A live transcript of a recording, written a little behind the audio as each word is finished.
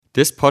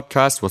This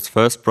podcast was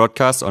first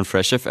broadcast on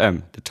Fresh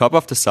FM, the top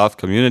of the South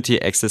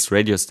community access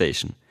radio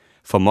station.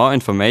 For more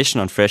information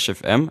on Fresh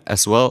FM,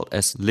 as well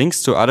as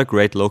links to other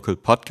great local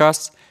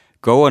podcasts,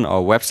 go on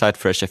our website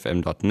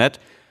freshfm.net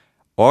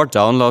or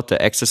download the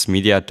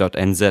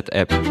accessmedia.nz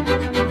app.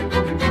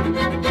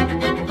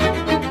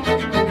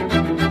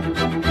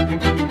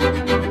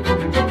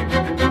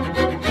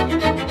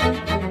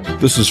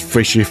 This is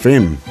Fresh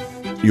FM,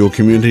 your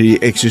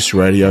community access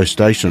radio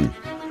station,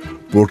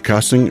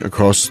 broadcasting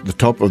across the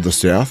top of the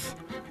South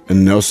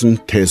in Nelson,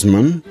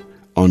 Tasman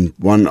on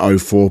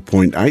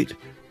 104.8,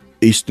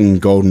 Eastern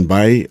Golden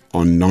Bay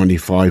on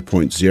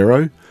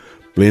 95.0,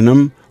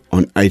 Blenheim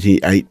on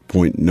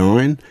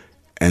 88.9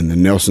 and the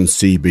Nelson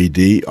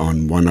CBD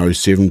on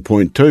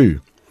 107.2,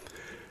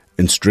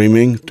 and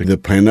streaming to the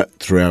planet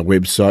through our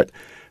website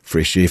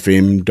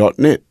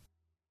freshfm.net.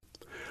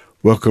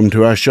 Welcome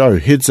to our show,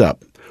 Heads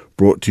Up,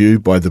 brought to you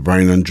by the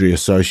Brain Injury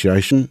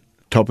Association,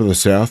 Top of the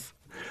South,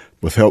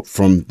 with help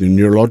from the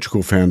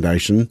Neurological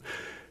Foundation,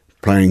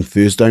 playing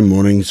Thursday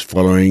mornings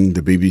following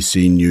the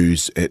BBC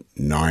News at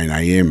 9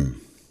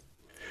 a.m.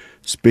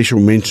 Special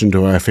mention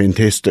to our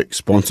fantastic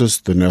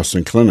sponsors, the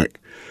Nelson Clinic,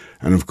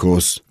 and of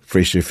course,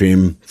 Fresh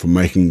FM for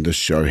making this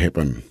show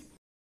happen.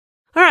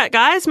 All right,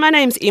 guys, my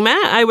name's Emma.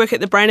 I work at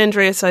the Brain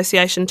Injury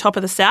Association, Top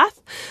of the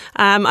South.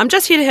 I'm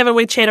just here to have a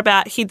wee chat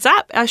about Heads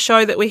Up, our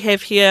show that we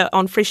have here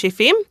on Fresh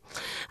FM.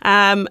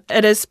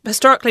 It has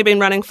historically been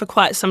running for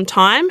quite some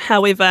time.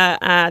 However,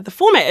 the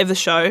format of the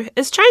show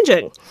is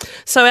changing.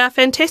 So our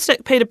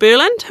fantastic Peter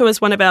Burland, who is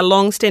one of our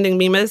long-standing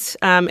members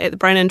at the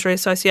Brain Injury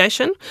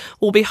Association,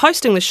 will be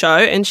hosting the show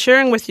and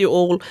sharing with you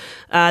all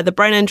the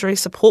Brain Injury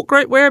Support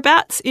Group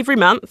whereabouts every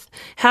month,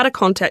 how to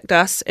contact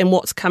us and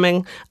what's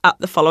coming up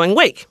the following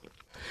week.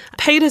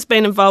 Pete has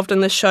been involved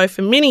in this show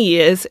for many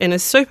years and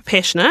is super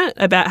passionate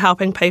about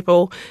helping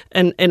people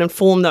and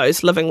inform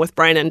those living with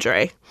brain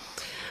injury.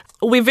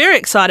 We're very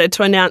excited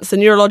to announce the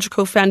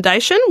Neurological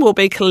Foundation will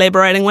be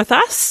collaborating with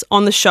us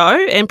on the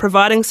show and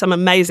providing some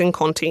amazing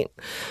content.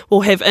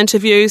 We'll have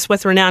interviews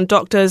with renowned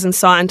doctors and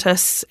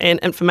scientists and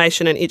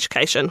information and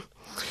education.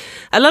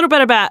 A little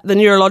bit about the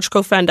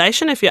Neurological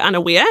Foundation, if you're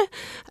unaware,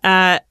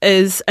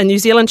 is a New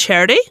Zealand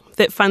charity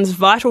that funds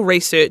vital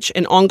research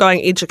and ongoing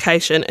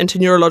education into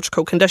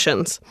neurological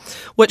conditions,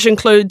 which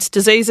includes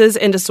diseases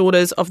and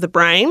disorders of the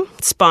brain,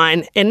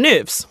 spine and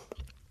nerves.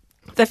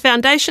 The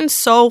Foundation's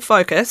sole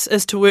focus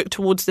is to work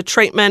towards the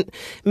treatment,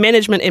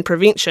 management and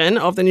prevention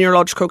of the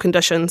neurological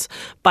conditions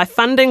by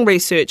funding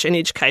research and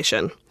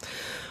education.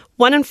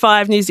 1 in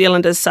 5 New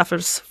Zealanders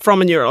suffers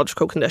from a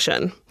neurological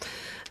condition.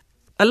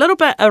 A little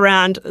bit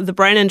around the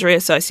Brain Injury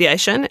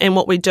Association and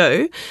what we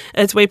do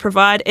is we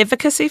provide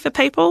advocacy for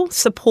people,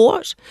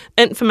 support,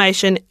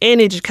 information and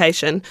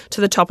education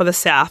to the top of the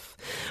South.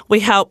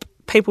 We help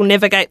people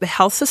navigate the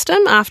health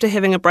system after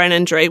having a brain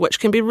injury, which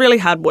can be really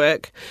hard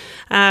work.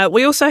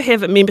 We also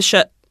have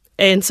membership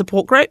and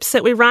support groups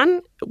that we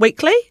run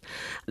weekly.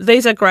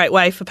 These are a great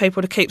way for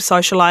people to keep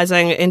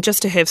socialising and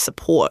just to have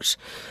support.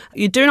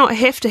 You do not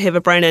have to have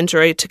a brain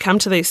injury to come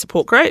to these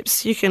support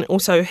groups. You can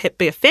also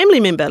be a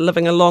family member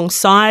living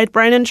alongside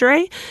brain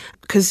injury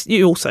because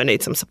you also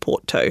need some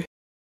support too.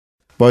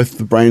 Both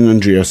the Brain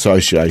Injury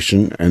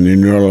Association and the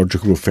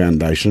Neurological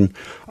Foundation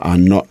are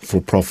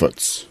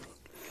not-for-profits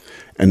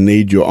and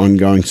need your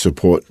ongoing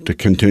support to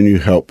continue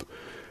to help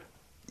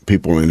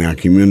people in our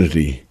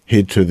community.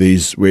 Head to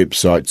these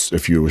websites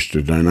if you wish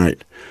to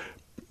donate: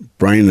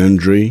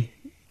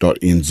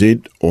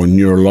 braininjury.nz or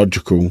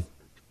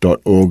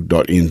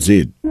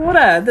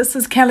neurological.org.nz. This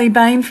is Kelly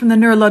Bain from the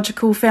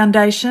Neurological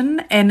Foundation,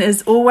 and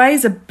as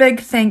always, a big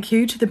thank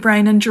you to the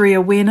Brain Injury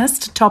Awareness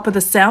to Top of the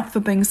South for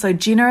being so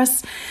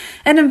generous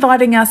and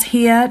inviting us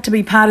here to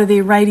be part of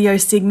their radio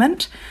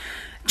segment.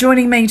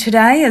 Joining me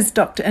today is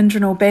Dr.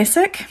 Indranil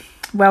Basak.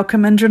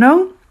 Welcome,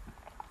 Indranil.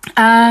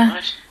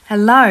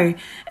 Hello.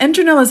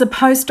 Indranil is a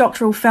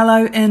postdoctoral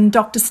fellow in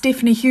Dr.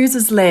 Stephanie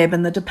Hughes's lab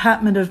in the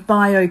Department of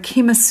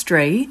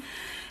Biochemistry.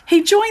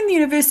 He joined the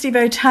University of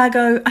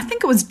Otago, I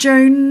think it was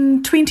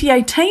June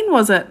 2018,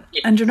 was it,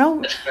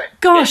 Indranil? That's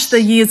correct. Gosh, yes.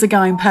 The years are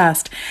going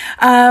past.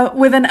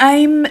 With an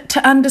aim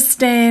to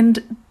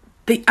understand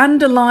the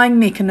underlying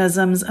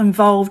mechanisms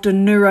involved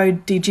in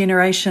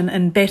neurodegeneration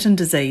in Batten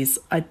disease.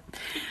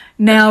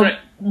 Now,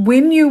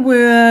 when you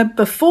were,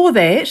 before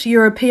that,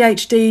 you're a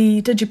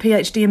PhD, did your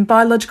PhD in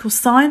Biological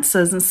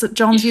Sciences in St.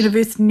 John's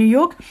University, New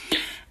York,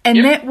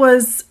 and that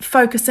was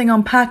focusing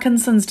on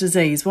Parkinson's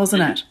disease,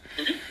 wasn't it?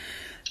 Mm-hmm.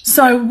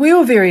 So we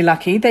were very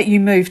lucky that you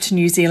moved to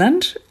New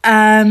Zealand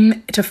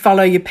to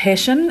follow your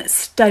passion,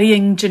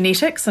 studying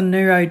genetics and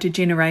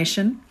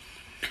neurodegeneration.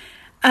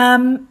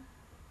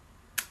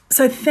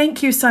 So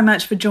thank you so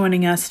much for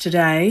joining us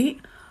today.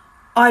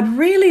 I'd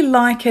really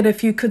like it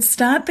if you could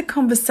start the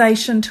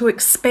conversation to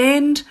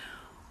expand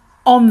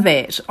on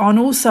that, on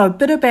also a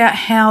bit about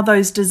how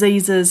those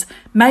diseases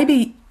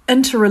maybe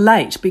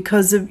interrelate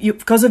because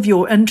of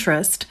your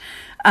interest,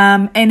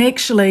 and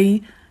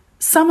actually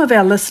some of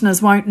our listeners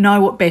won't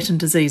know what Batten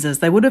disease is.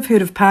 They would have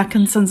heard of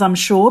Parkinson's, I'm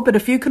sure, but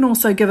if you can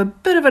also give a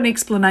bit of an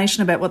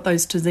explanation about what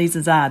those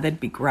diseases are, that'd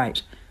be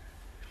great.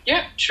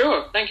 Yeah,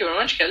 sure. Thank you very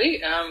much,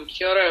 Kelly.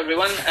 Kia ora,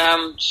 everyone.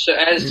 So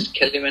as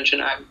Kelly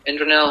mentioned, I'm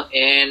Indranil,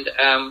 and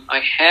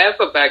I have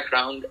a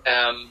background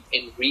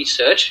in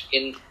research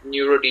in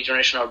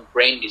neurodegeneration or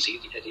brain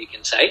disease, as you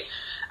can say.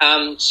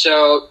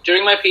 So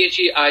during my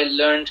PhD, I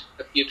learned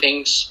a few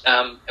things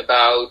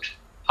about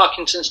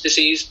Parkinson's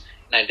disease,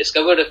 and I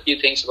discovered a few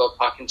things about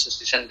Parkinson's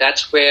disease, and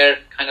that's where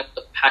kind of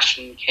the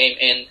passion came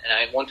in, and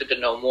I wanted to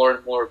know more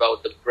and more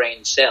about the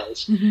brain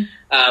cells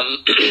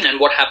and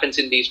what happens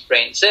in these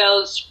brain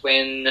cells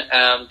when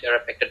they're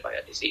affected by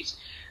a disease.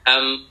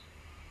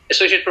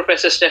 Associate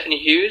Professor Stephanie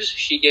Hughes,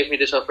 she gave me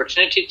this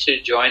opportunity to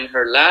join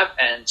her lab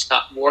and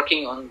start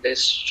working on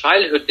this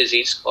childhood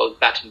disease called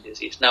Batten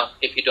disease. Now,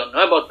 if you don't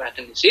know about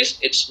Batten disease,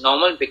 it's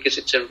normal because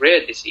it's a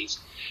rare disease.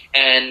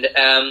 And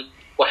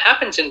what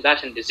happens in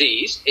Batten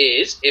disease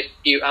is, if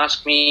you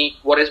ask me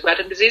what is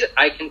Batten disease,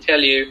 I can tell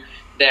you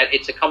that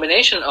it's a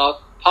combination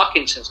of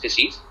Parkinson's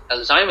disease,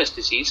 Alzheimer's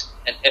disease,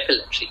 and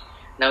epilepsy.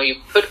 Now, you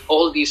put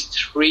all these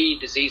three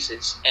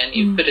diseases and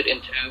you put it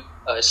into,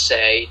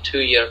 say,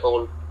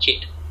 2-year-old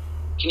kid.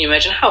 Can you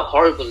imagine how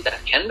horrible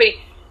that can be?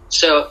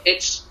 So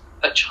it's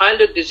a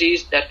childhood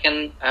disease that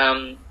can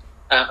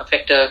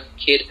affect a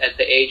kid at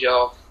the age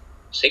of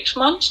 6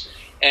 months,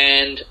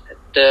 and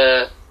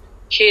the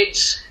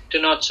kids do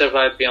not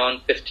survive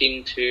beyond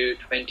 15 to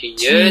 20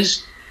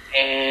 years.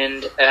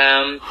 And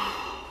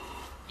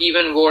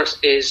even worse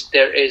is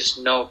there is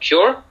no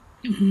cure.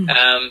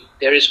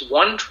 There is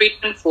one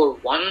treatment for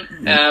one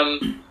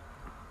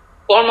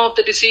form of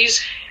the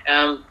disease,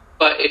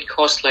 but it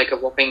costs like a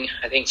whopping,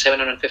 I think,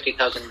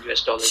 $750,000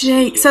 US.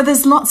 Gee, so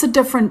there's lots of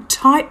different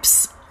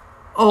types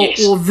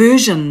or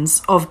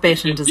versions of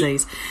Batten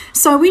disease.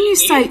 So when you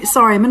say,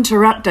 sorry, I'm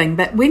interrupting,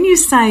 but when you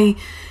say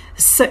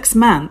 6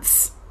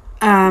 months,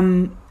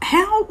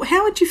 how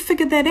would you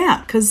figure that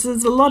out? Because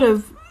there's a lot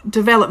of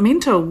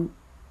developmental,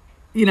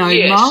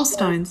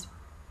 milestones.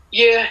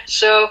 Yeah,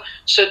 so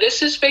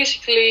this is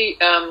basically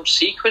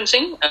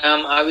sequencing,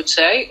 I would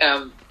say,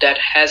 that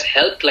has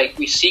helped. Like,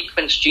 we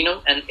sequence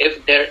genome, and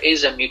if there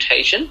is a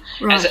mutation,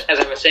 as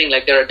I was saying,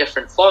 like, there are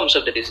different forms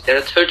of the disease. There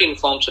are 13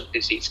 forms of the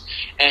disease,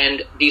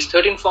 and these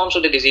 13 forms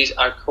of the disease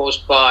are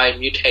caused by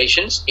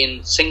mutations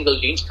in single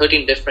genes,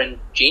 13 different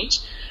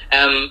genes,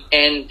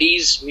 and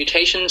these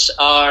mutations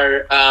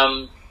are,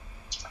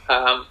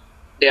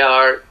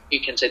 you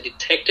can say,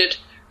 detected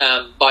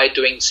by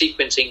doing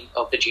sequencing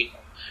of the genome.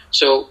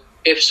 So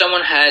if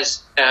someone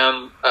has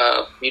a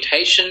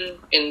mutation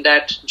in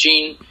that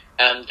gene,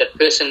 that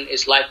person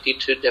is likely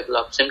to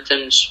develop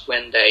symptoms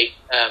when they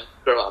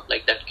grow up.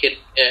 Like, that kid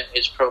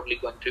is probably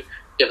going to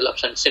develop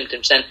some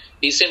symptoms. And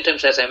these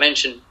symptoms, as I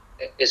mentioned,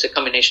 is a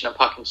combination of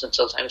Parkinson's,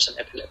 Alzheimer's, and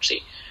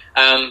epilepsy.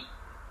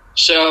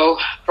 So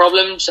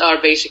problems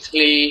are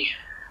basically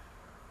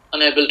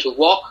unable to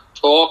walk,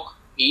 talk,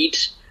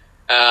 eat,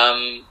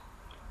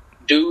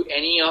 do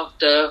any of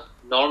the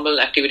normal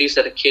activities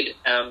that a kid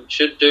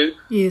should do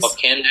or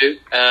can do.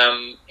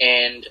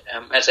 And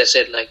as I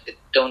said, like, they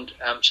don't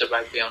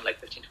survive beyond like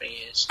 15, 20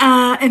 years.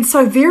 And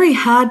so very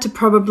hard to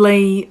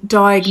probably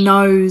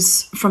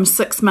diagnose from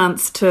 6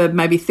 months to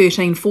maybe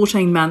 13,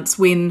 14 months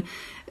when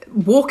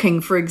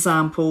walking, for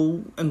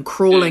example, and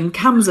crawling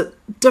comes at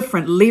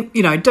different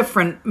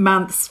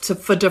months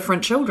for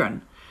different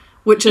children,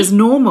 which is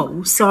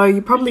normal. So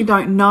you probably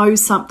don't know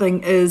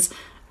something is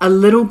a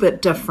little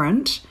bit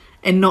different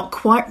and not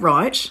quite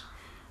right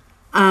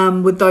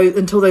with those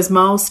until those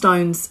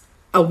milestones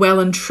are well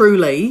and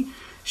truly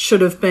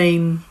should have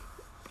been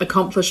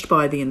accomplished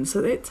by then.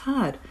 So that's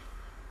hard.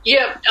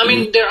 Yeah, I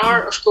mean, there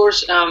are, of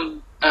course,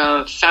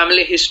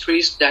 family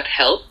histories that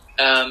help,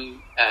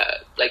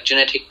 like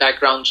genetic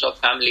backgrounds of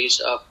families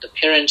of the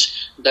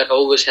parents that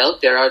always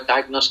help. There are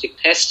diagnostic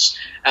tests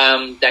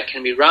that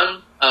can be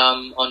run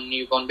on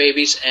newborn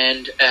babies,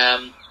 and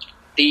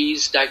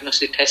these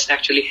diagnostic tests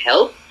actually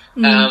help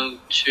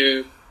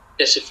to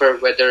decipher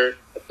whether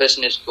a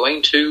person is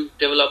going to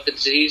develop the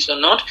disease or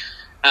not.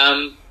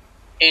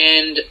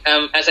 And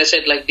as I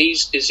said, like,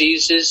 these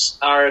diseases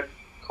are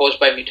caused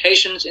by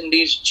mutations in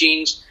these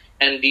genes,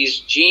 and these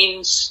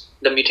genes,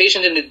 the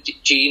mutations in the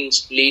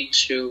genes lead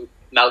to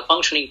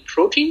malfunctioning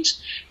proteins,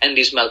 and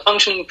these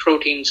malfunctioning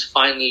proteins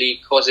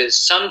finally causes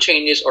some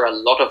changes or a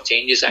lot of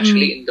changes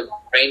actually in the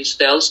brain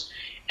cells,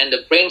 and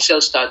the brain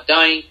cells start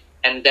dying,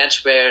 and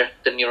that's where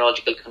the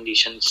neurological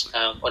conditions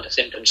or the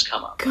symptoms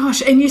come up.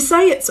 Gosh, and you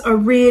say it's a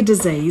rare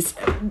disease.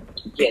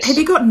 Yes. Have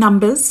you got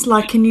numbers?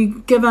 Like, can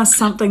you give us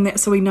something that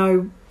so we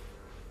know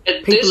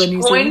at people this in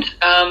New point,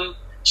 Zealand?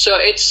 So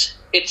it's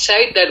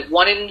said that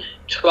 1 in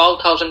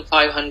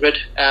 12,500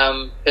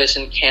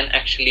 person can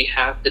actually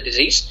have the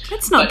disease.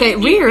 That's not that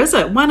rare, is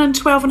it? 1 in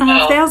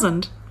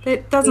 12,500.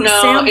 That doesn't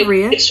sound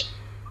rare.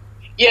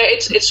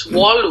 It's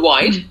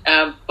worldwide,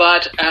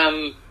 but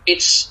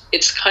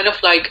it's kind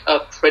of like a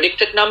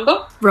predicted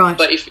number. Right.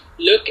 But if you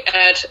look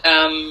at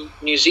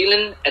New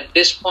Zealand at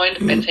this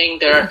point, I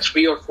think there are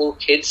 3 or 4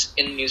 kids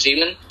in New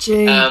Zealand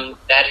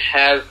that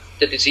have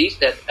the disease,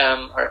 that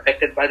are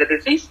affected by the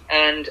disease.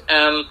 And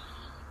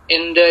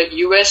in the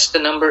US, the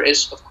number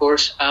is, of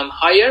course,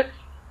 higher.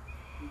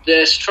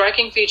 The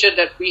striking feature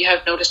that we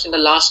have noticed in the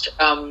last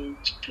 2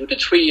 to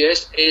 3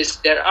 years is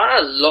there are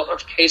a lot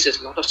of cases,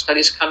 a lot of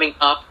studies coming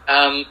up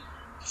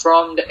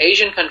from the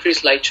Asian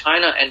countries like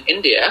China and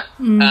India,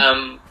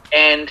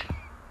 and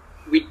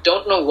we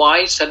don't know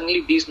why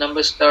suddenly these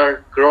numbers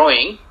are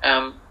growing,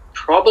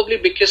 probably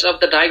because of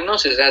the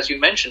diagnosis, as you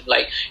mentioned.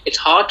 Like, it's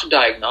hard to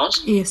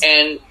diagnose,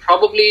 and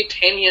probably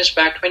 10 years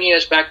back, 20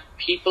 years back,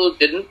 people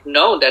didn't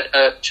know that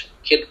a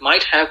kid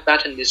might have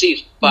Batten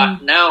disease,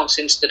 but now,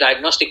 since the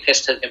diagnostic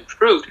test has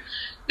improved,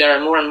 there are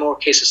more and more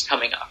cases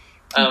coming up.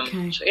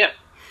 So, yeah.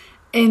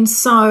 And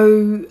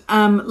so,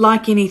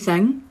 like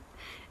anything,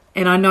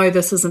 and I know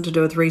this isn't to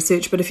do with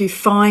research, but if you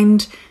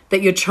find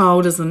that your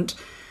child isn't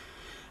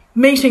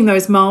meeting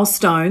those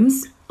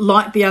milestones,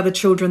 like the other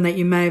children that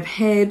you may have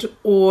had,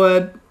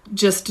 or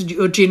just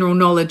your general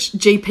knowledge,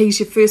 GP's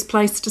your first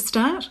place to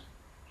start?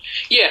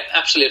 Yeah,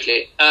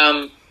 absolutely.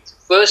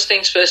 First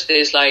things first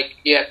is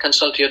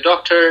consult your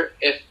doctor.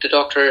 If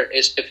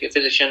your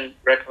physician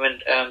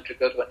recommend to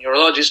go to a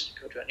neurologist,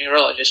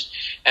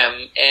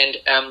 and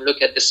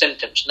look at the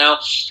symptoms. Now,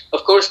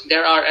 of course,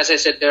 there are, as I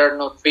said, there are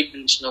no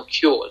treatments, no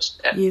cures.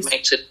 That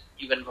makes it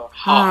even more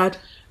hard.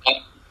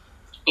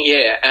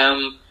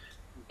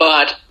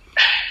 But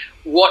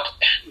what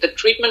the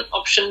treatment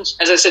options,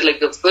 as I said, like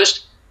the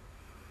first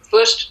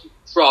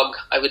drug,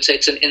 I would say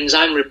it's an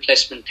enzyme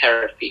replacement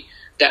therapy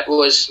that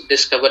was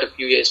discovered a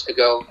few years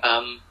ago,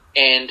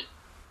 and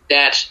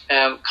that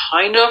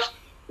kind of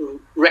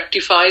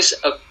rectifies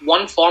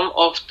one form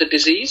of the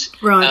disease.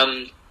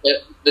 Right.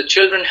 The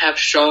children have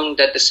shown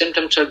that the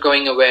symptoms are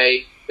going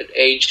away with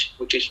age,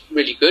 which is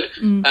really good.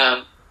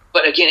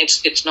 But again,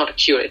 it's not a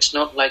cure. It's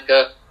not like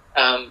a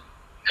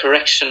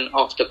correction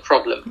of the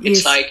problem.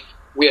 It's like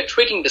we are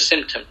treating the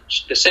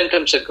symptoms. The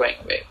symptoms are going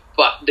away,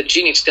 but the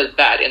gene is still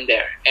bad in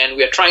there, and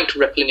we are trying to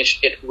replenish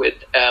it with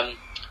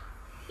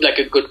like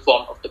a good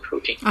form of the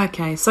protein.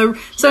 Okay, so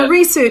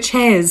research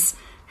has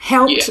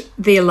helped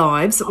their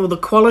lives, or the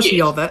quality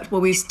of it.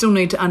 Well, we still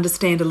need to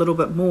understand a little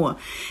bit more.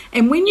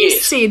 And when you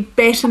said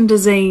Batten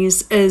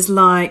disease is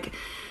like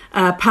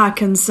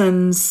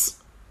Parkinson's,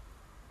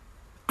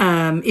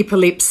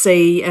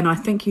 epilepsy, and I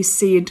think you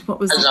said, what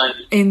was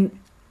Alzheimer's. In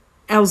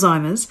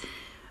Alzheimer's,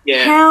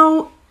 Yeah.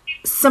 how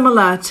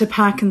similar to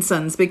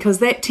Parkinson's, because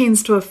that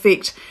tends to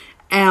affect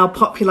our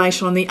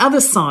population on the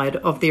other side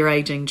of their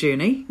aging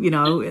journey,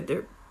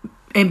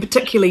 and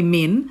particularly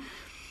men.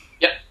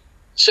 Yeah.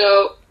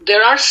 So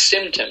there are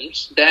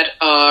symptoms that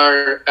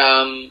are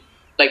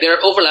there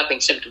are overlapping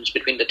symptoms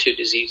between the two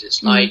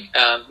diseases, like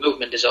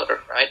movement disorder,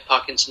 right?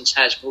 Parkinson's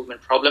has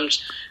movement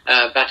problems.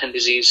 Batten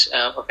disease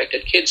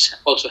affected kids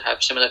also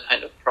have similar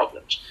kind of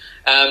problems.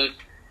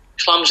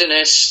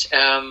 Clumsiness,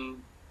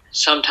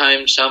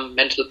 sometimes some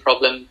mental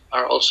problem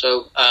are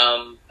also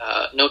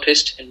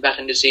noticed in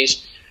Batten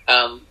disease.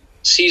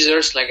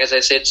 Seizures, like as I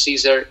said,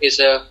 seizure is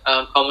a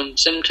common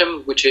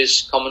symptom, which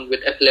is common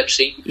with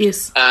epilepsy.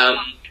 Yes.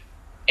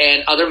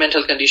 And other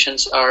mental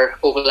conditions are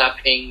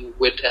overlapping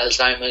with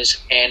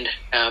Alzheimer's and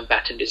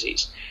Batten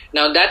disease.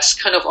 Now, that's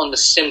kind of on the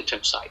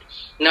symptom side.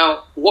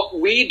 Now, what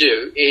we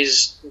do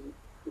is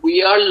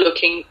we are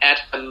looking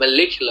at a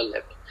molecular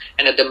level.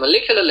 And at the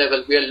molecular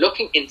level, we are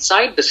looking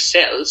inside the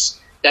cells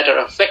that are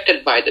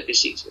affected by the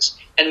diseases.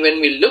 And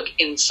when we look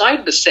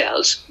inside the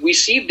cells, we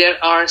see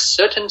there are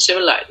certain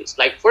similarities.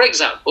 Like, for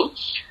example,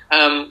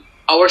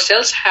 our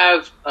cells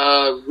have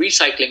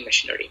recycling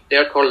machinery. They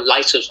are called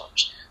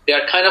lysosomes. They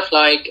are kind of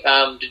like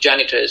the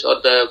janitors or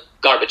the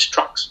garbage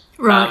trucks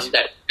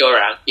that go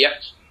around. Yeah.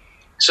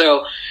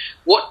 So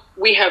what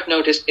we have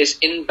noticed is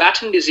in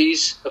Batten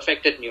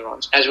disease-affected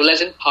neurons, as well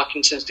as in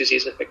Parkinson's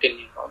disease-affected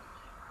neurons,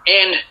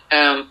 and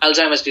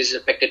Alzheimer's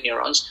disease-affected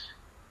neurons,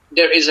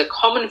 there is a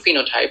common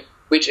phenotype,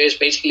 which is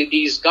basically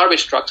these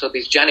garbage trucks or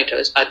these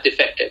janitors are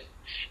defective.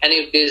 And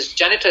if these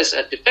janitors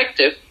are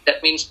defective,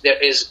 that means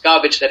there is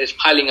garbage that is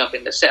piling up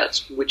in the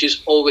cells, which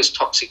is always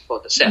toxic for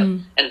the cell.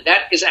 And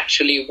that is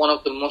actually one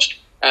of the most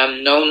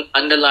known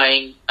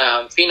underlying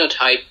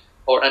phenotype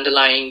or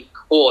underlying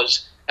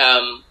cause.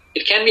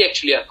 It can be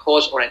actually a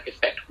cause or an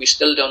effect. We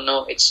still don't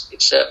know.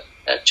 It's a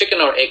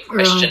chicken or egg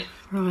question.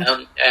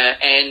 Right.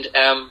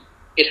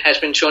 It has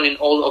been shown in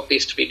all of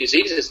these three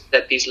diseases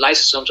that these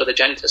lysosomes or the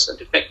janitors are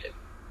defective.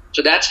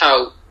 So that's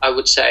how I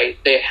would say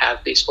they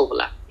have this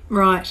overlap.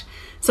 Right.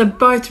 So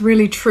both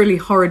really, truly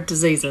horrid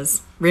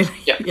diseases, really.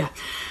 Yeah.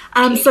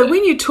 So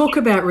when you talk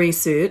about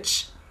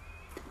research,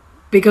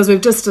 because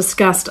we've just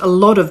discussed a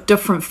lot of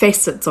different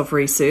facets of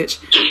research,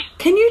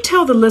 can you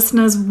tell the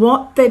listeners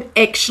what that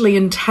actually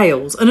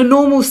entails in a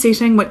normal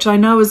setting, which I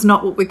know is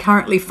not what we're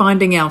currently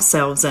finding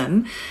ourselves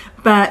in,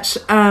 but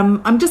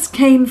I'm just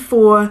keen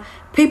for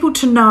people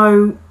to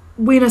know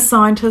when a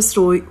scientist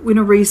or when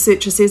a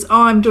researcher says,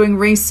 I'm doing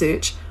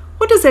research,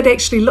 What does that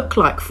actually look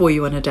like for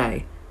you in a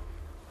day?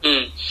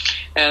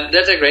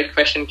 That's a great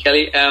question,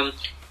 Kelly.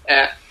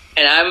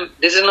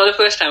 This is not the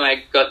first time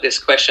I got this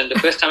question. The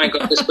first time I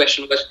got this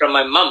question was from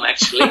my mum,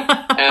 actually.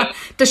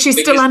 Does she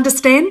still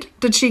understand?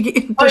 Did she?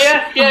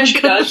 She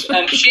does.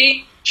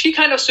 She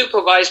kind of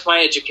supervised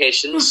my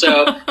education,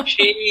 so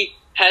she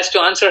has to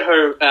answer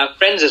her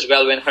friends as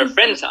well when her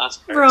friends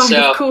ask her. Right,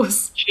 so of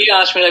course. She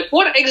asked me, like,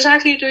 what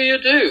exactly do you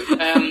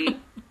do?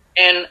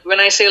 And when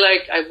I say,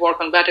 like, I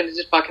work on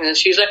Parkinson's,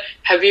 she's like,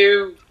 have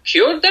you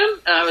cured them?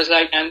 And I was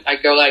like, and I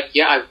go like,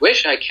 yeah, I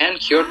wish I can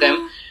cure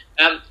them.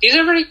 These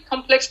are very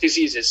complex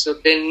diseases, so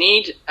they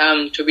need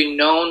to be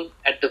known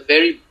at the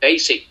very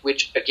basic,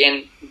 which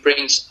again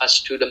brings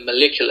us to the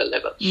molecular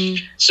level.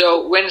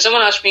 So when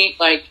someone asks me,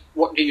 like,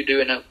 what do you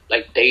do in a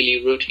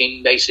daily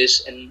routine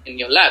basis in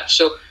your lab?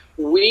 So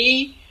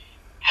we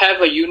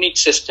have a unique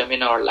system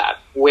in our lab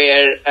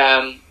where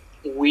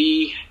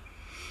we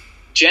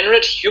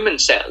generate human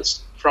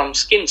cells from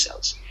skin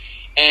cells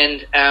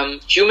and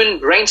human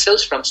brain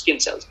cells from skin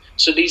cells.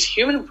 So these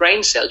human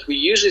brain cells, we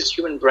use these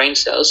human brain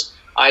cells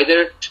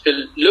either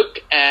to look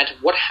at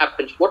what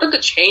happens, what are the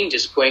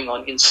changes going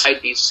on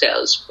inside these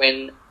cells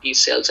when these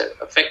cells are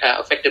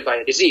affected by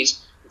a disease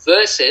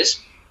versus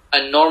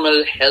a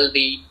normal,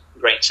 healthy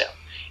brain cell.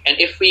 And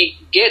if we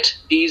get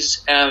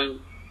these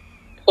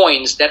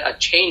points that are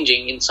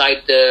changing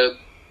inside the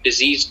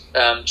diseased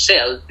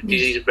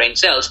diseased brain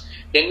cells,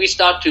 then we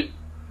start to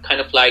kind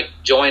of like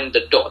join the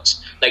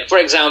dots. Like, for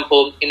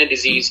example, in a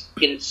disease,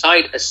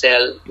 inside a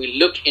cell, we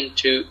look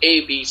into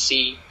A, B,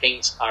 C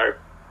things are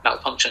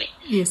malfunctioning,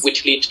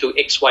 which leads to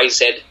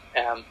XYZ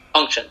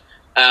function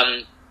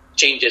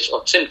changes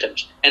or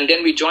symptoms. And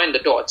then we join the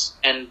dots,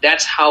 and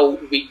that's how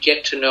we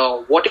get to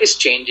know what is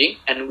changing,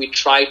 and we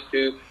try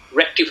to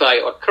rectify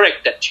or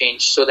correct that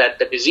change so that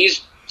the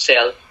diseased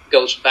cell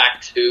goes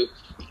back to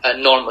a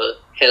normal,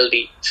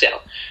 healthy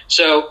cell.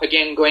 So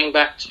again, going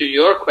back to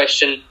your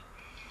question,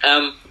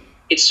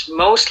 it's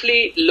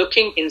mostly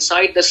looking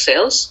inside the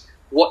cells,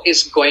 what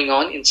is going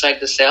on inside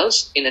the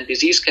cells in a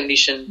disease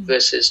condition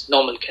versus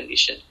normal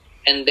condition,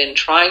 and then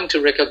trying to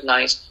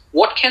recognize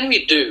what can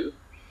we do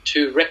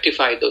to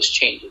rectify those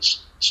changes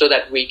so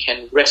that we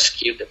can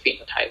rescue the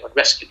phenotype or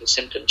rescue the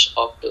symptoms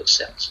of those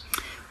cells.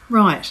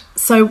 Right.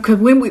 So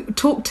when we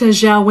talked to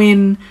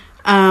Xiaowen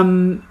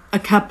a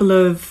couple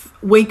of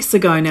weeks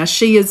ago now,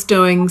 she is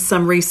doing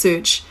some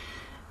research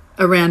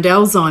around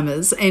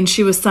Alzheimer's, and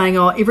she was saying,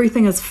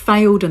 everything has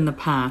failed in the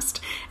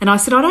past. And I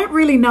said, I don't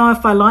really know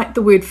if I like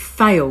the word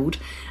failed.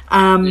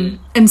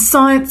 In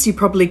science, you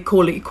probably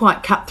call it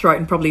quite cutthroat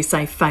and probably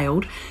say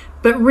failed.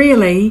 But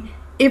really,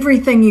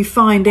 everything you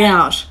find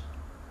out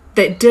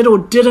that did or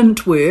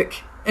didn't work,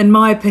 in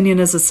my opinion,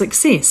 is a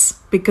success,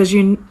 because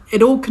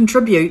it all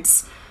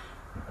contributes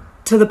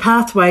to the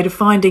pathway to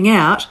finding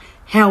out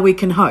how we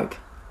can hope.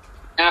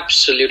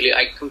 Absolutely.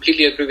 I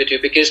completely agree with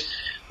you, because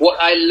what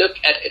I look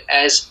at it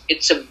as,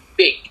 it's a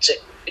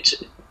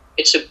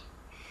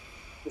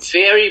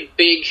very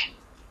big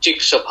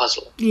jigsaw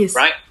puzzle,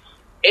 right?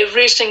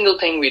 Every single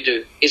thing we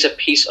do is a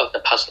piece of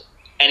the puzzle,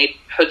 and it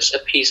puts a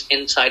piece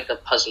inside the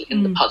puzzle,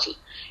 in the puzzle.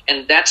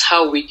 And that's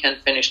how we can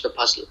finish the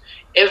puzzle.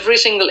 Every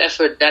single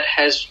effort that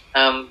has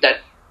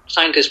that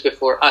scientists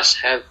before us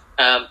have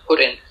put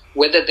in,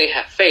 whether they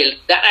have failed,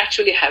 that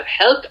actually have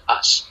helped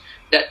us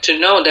to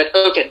know that,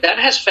 okay, that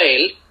has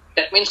failed.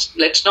 That means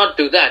let's not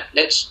do that.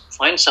 Let's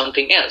find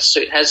something else.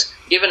 So it has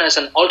given us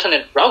an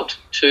alternate route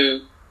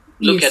to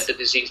look at the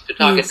disease, to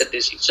target the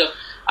disease. So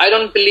I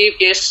don't believe,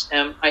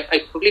 I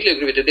completely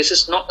agree with you. This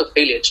is not a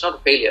failure. It's not a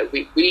failure.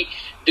 We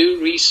do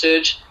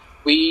research.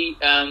 We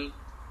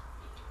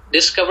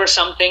discover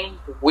something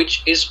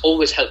which is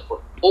always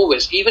helpful.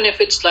 Always. Even if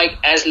it's like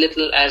as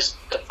little as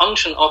the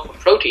function of a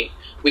protein,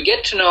 we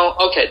get to know,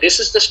 okay, this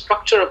is the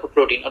structure of a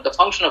protein or the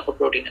function of a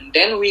protein, and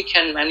then we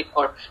can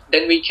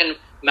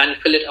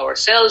manipulate our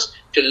cells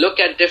to look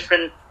at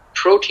different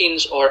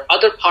proteins or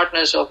other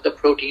partners of the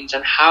proteins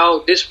and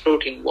how this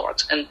protein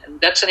works. And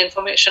that's an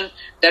information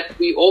that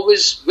we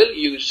always will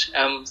use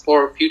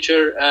for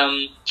future,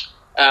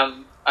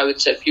 I would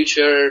say,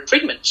 future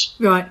treatments.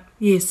 Right,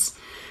 yes.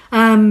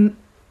 And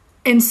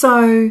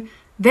so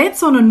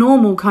that's on a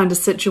normal kind of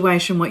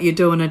situation, what you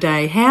do in a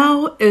day.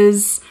 How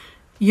is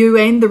you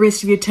and the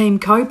rest of your team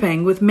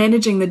coping with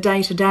managing the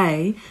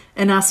day-to-day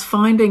and us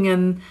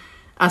finding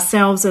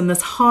ourselves in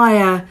this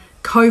higher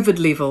COVID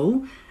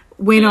level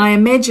when I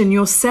imagine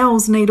your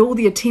cells need all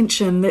the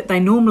attention that they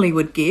normally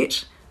would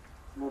get?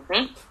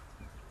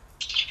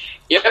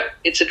 Yep,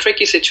 it's a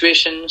tricky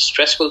situation,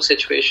 stressful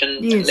situation.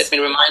 Yes. And let me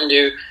remind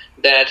you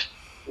that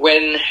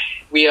when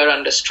we are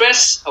under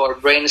stress, our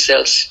brain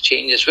cells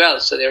change as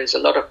well. So there is a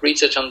lot of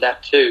research on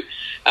that too.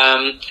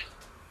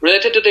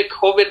 Related to the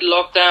COVID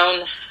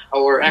lockdown,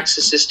 our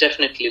access is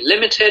definitely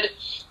limited.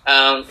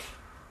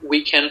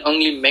 We can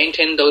only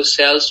maintain those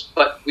cells,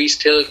 but we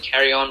still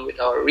carry on with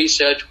our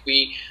research.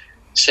 We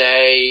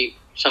say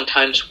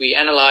sometimes we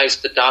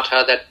analyze the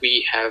data that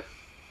we have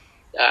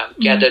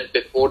gathered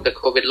before the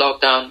COVID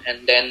lockdown,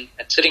 and then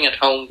sitting at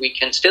home, we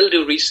can still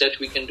do research.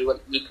 We can do a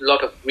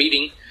lot of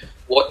reading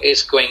what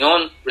is going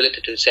on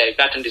related to, say,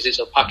 Batten disease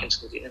or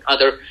Parkinson's disease in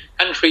other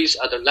countries,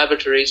 other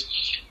laboratories,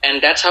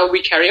 and that's how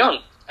we carry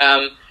on.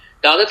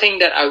 The other thing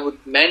that I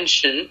would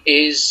mention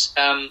is,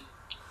 I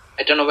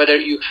don't know whether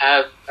you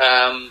have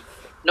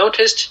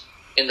noticed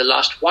in the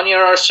last 1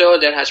 year or so,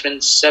 there has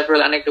been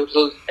several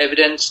anecdotal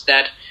evidence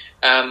that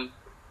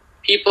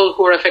people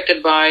who are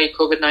affected by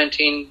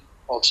COVID-19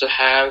 also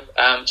have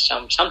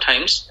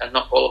sometimes, and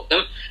not all of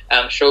them,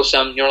 show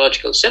some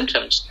neurological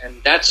symptoms.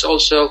 And that's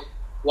also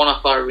one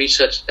of our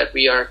research that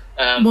we are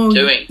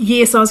doing.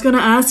 Yes, I was going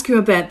to ask you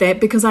about that,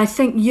 because I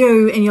think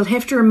you, and you'll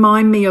have to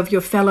remind me of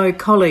your fellow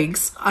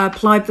colleagues,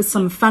 applied for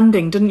some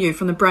funding, didn't you,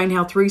 from the Brain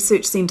Health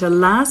Research Centre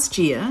last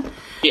year?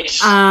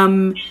 Yes.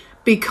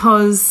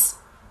 Because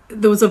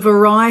there was a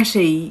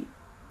variety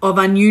of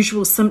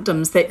unusual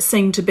symptoms that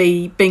seemed to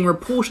be being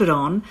reported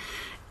on,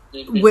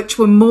 which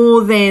were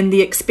more than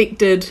the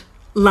expected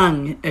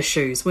lung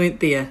issues, weren't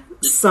there?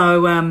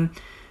 So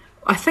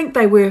I think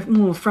they were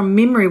more from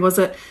memory. Was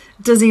it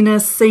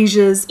dizziness,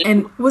 seizures,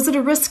 and was it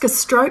a risk of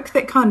stroke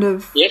that kind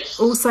of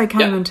also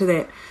came into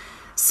that?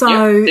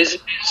 So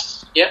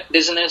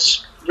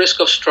dizziness, risk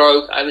of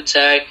stroke, I would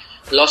say,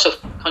 loss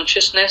of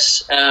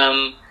consciousness,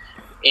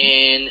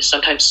 and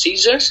sometimes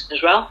seizures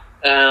as well.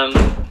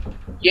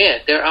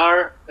 There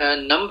are a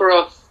number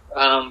of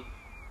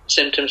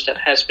symptoms that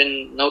has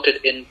been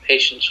noted in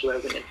patients who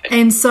have been infected.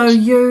 And so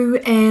you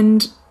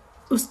and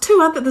there's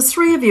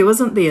three of you,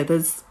 isn't there?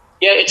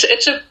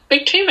 It's a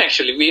big team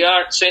actually. We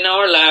are, so in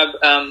our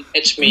lab,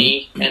 it's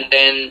me, and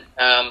then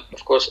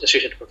of course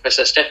Associate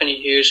Professor Stephanie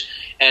Hughes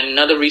and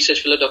another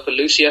research fellow, Dr.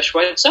 Lucia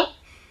Schweitzer.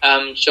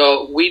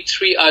 So we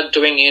three are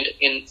doing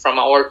it from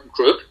our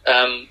group,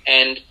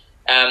 and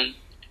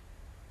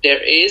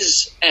there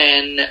is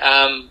an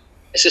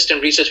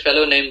assistant research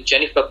fellow named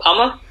Jennifer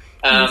Palmer,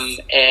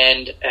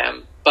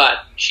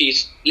 but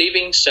she's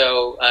leaving,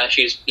 so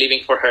she's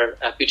leaving for her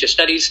future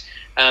studies.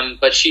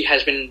 But she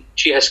has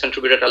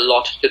contributed a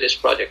lot to this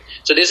project.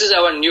 So this is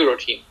our neuro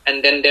team,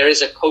 and then there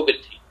is a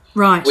COVID team,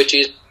 right, which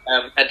is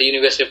at the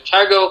University of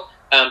Otago,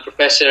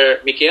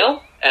 Professor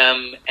Mikael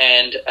and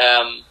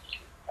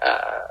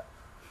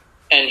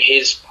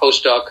his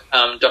postdoc,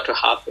 Dr.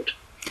 Harford.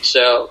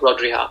 So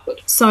Rodri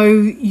Harford. So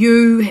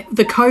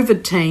the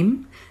COVID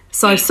team.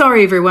 So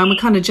sorry everyone, we're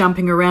kind of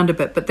jumping around a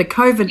bit, but the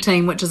COVID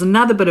team, which is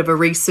another bit of a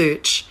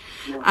research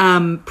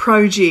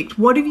project,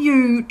 what are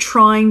you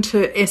trying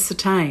to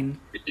ascertain?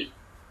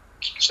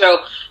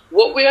 So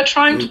what we are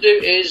trying to do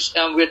is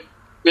we're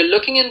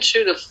looking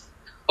into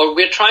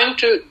we're trying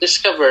to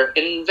discover,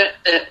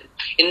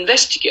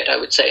 investigate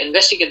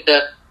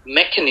the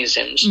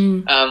mechanisms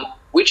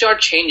which are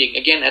changing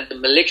again at the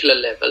molecular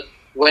level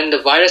when the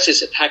virus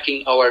is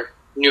attacking our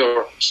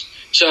neurons.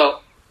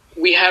 So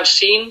we have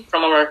seen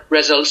from our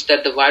results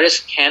that the virus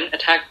can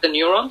attack the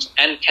neurons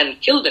and can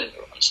kill the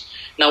neurons.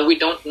 Now, we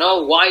don't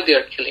know why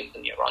they're killing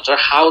the neurons or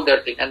how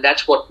they're doing, and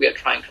that's what we are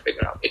trying to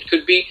figure out. It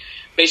could be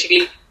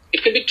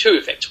two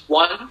effects.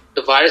 One,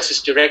 the virus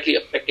is directly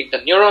affecting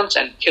the neurons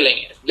and killing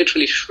it,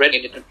 literally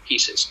shredding it into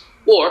pieces.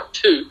 Or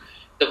two,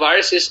 the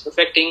virus is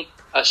affecting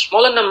a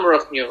smaller number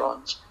of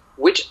neurons,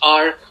 which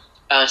are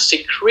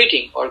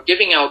secreting or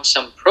giving out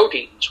some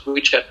proteins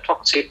which are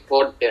toxic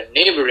for their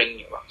neighboring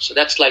neurons. So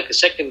that's like a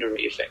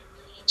secondary effect.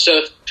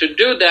 So to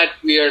do that,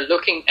 we are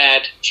looking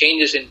at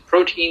changes in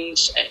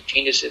proteins and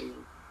changes in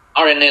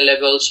RNA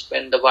levels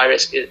when the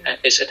virus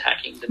is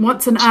attacking the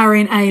neurons. What's an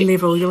RNA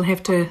level? You'll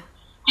have to...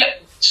 Yeah,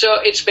 so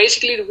it's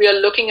basically we are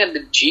looking at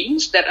the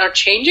genes that are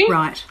changing.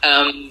 Right.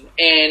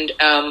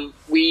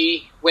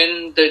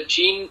 When the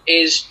gene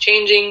is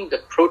changing, the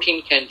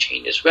protein can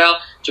change as well.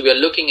 So we are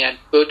looking at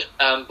both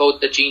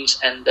the genes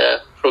and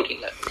the protein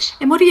levels.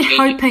 And what are you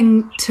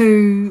hoping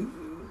to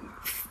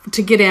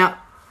get out?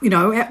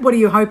 What are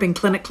you hoping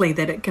clinically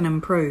that it can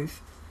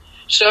improve?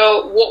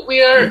 So what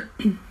we are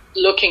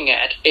looking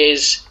at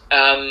is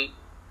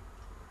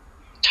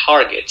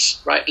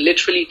targets, right?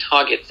 Literally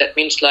targets. That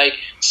means, like,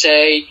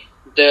 say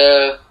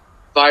the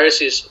virus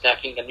is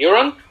attacking a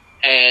neuron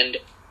and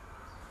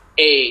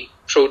A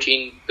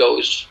protein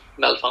goes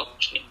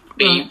malfunctioning,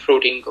 B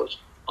protein goes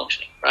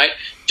functioning, right?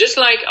 Just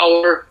like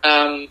our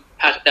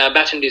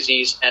Batten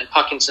disease and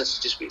Parkinson's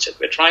disease research,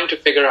 we're trying to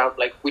figure out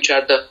like which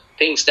are the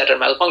things that are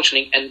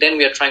malfunctioning, and then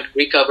we are trying to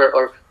recover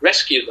or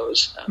rescue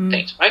those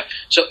things, right?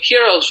 So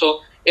here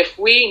also, if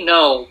we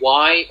know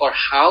why or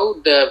how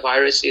the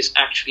virus is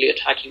actually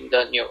attacking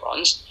the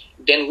neurons,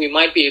 then we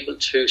might be able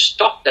to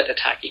stop that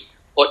attacking.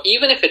 Or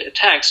even if it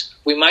attacks,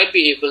 we might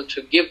be able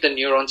to give the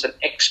neurons an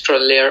extra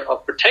layer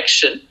of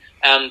protection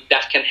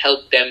that can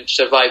help them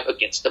survive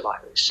against the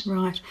virus.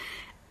 Right.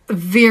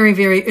 Very,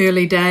 very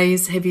early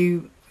days. Have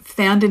you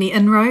found any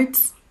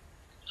inroads?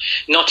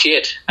 Not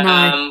yet.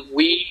 No.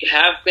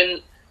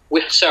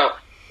 So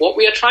what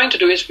we are trying to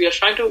do is we are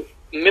trying to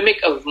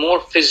mimic a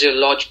more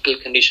physiological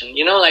condition.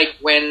 Like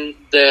when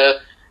the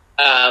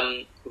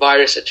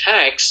virus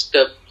attacks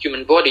the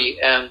human body,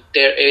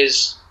 there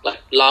is like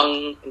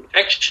lung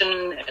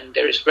infection, and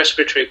there is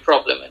respiratory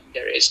problem, and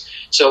there is.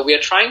 So we are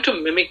trying to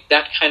mimic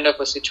that kind of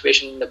a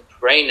situation in the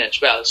brain as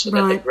well, so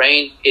that the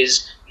brain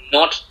is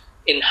not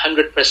in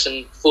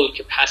 100% full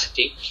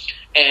capacity.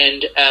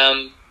 And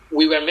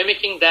we were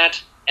mimicking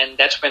that, and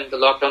that's when the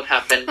lockdown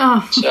happened.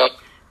 So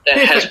that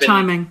has been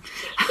timing.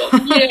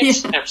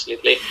 Yes,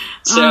 absolutely.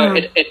 So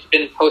it's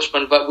been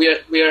postponed, but we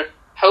are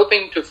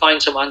hoping to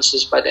find some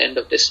answers by the end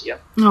of this year.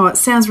 Oh, it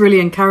sounds really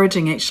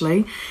encouraging,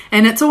 actually.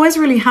 And it's always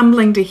really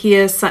humbling to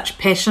hear such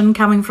passion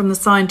coming from the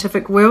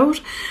scientific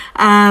world,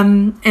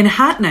 and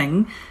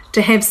heartening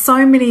to have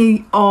so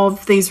many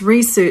of these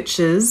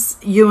researchers,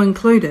 you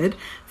included,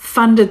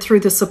 funded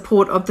through the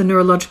support of the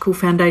Neurological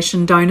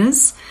Foundation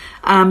donors.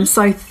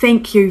 So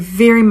thank you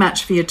very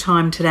much for your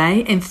time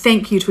today, and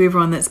thank you to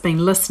everyone that's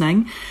been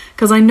listening,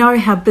 because I know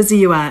how busy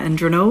you are,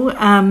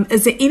 Indranil.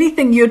 Is there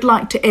anything you'd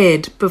like to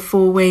add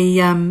before we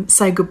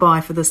say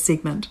goodbye for this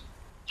segment?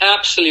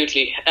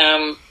 Absolutely.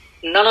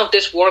 None of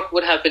this work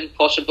would have been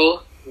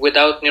possible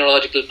without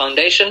Neurological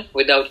Foundation,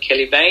 without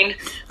Kelly Bain,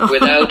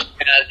 without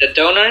the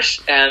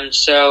donors.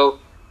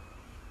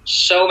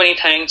 So many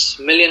thanks,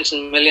 millions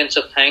and millions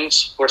of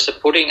thanks for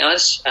supporting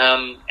us,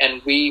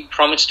 and we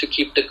promise to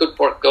keep the good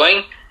work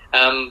going.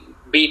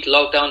 Be it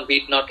lockdown, be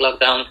it not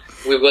lockdown,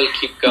 we will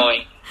keep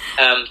going.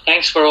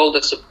 Thanks for all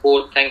the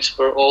support, thanks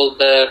for all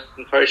the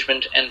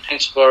encouragement, and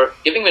thanks for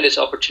giving me this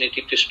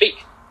opportunity to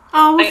speak.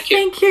 Oh, well,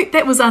 thank you.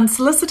 That was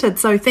unsolicited,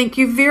 so thank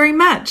you very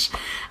much.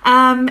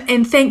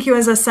 And thank you,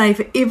 as I say,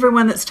 for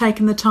everyone that's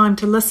taken the time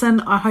to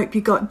listen. I hope you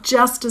got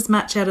just as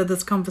much out of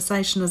this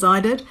conversation as I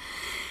did.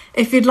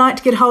 If you'd like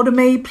to get hold of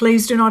me,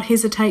 please do not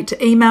hesitate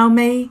to email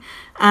me.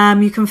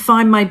 You can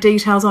find my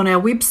details on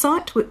our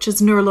website, which is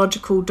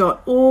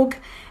neurological.org.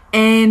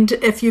 And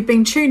if you've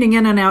been tuning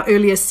in on our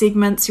earlier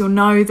segments, you'll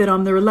know that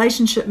I'm the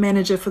Relationship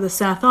Manager for the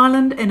South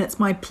Island, and it's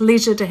my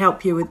pleasure to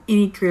help you with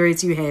any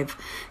queries you have.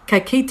 Ka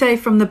kite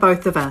from the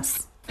both of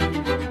us.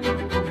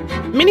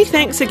 Many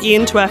thanks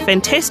again to our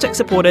fantastic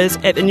supporters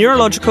at the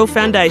Neurological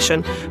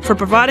Foundation for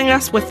providing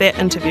us with that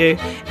interview,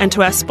 and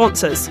to our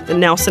sponsors, the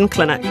Nelson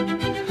Clinic.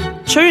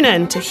 Tune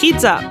in to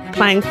Heads Up,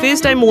 playing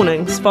Thursday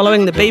mornings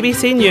following the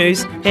BBC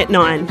News at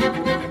 9.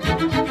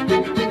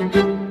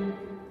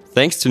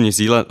 Thanks to New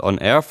Zealand On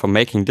Air for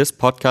making this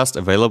podcast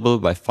available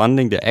by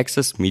funding the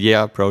Access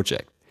Media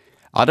project.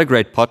 Other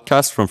great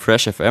podcasts from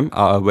Fresh FM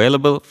are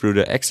available through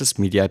the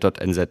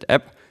accessmedia.nz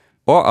app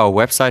or our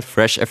website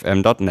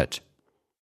freshfm.net.